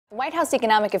White House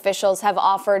economic officials have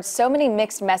offered so many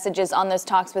mixed messages on those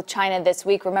talks with China this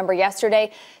week. Remember,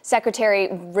 yesterday, Secretary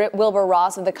Wilbur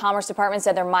Ross of the Commerce Department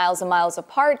said they're miles and miles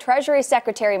apart. Treasury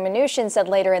Secretary Mnuchin said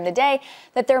later in the day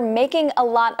that they're making a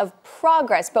lot of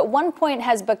progress. But one point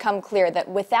has become clear, that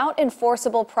without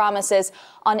enforceable promises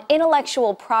on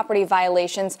intellectual property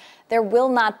violations, there will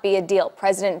not be a deal.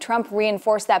 President Trump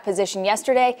reinforced that position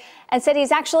yesterday and said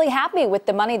he's actually happy with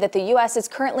the money that the U.S. is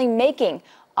currently making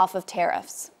off of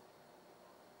tariffs.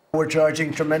 We're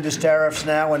charging tremendous tariffs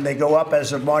now, and they go up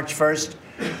as of March 1st,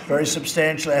 very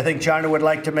substantially. I think China would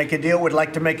like to make a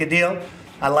deal,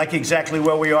 I like exactly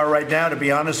where we are right now, to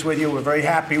be honest with you. We're very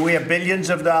happy. We have billions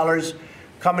of dollars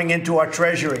coming into our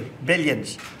treasury,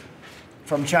 billions,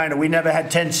 from China. We never had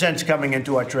 10 cents coming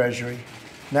into our treasury.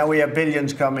 Now we have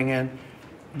billions coming in.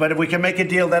 But if we can make a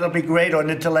deal, that'll be great on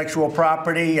intellectual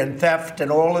property and theft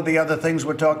and all of the other things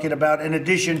we're talking about, in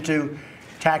addition to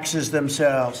taxes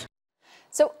themselves.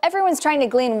 So everyone's trying to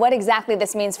glean what exactly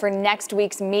this means for next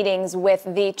week's meetings with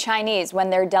the Chinese when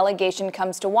their delegation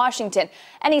comes to Washington.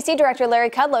 NEC Director Larry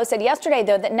Kudlow said yesterday,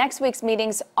 though, that next week's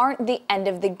meetings aren't the end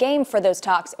of the game for those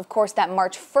talks. Of course, that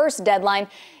March 1st deadline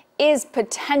is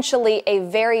potentially a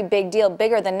very big deal,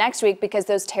 bigger than next week, because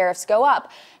those tariffs go up.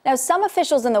 Now, some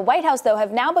officials in the White House, though,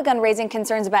 have now begun raising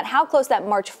concerns about how close that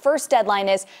March 1st deadline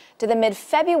is to the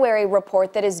mid-February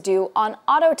report that is due on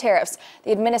auto tariffs.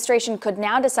 The administration could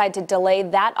now decide to delay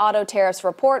that auto tariffs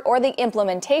report or the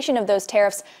implementation of those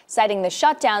tariffs, citing the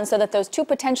shutdown, so that those two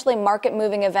potentially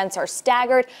market-moving events are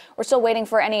staggered. We're still waiting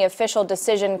for any official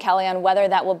decision, Kelly, on whether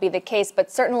that will be the case, but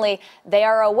certainly they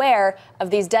are aware of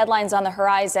these deadlines on the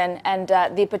horizon and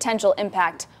the potential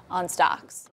impact on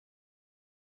stocks.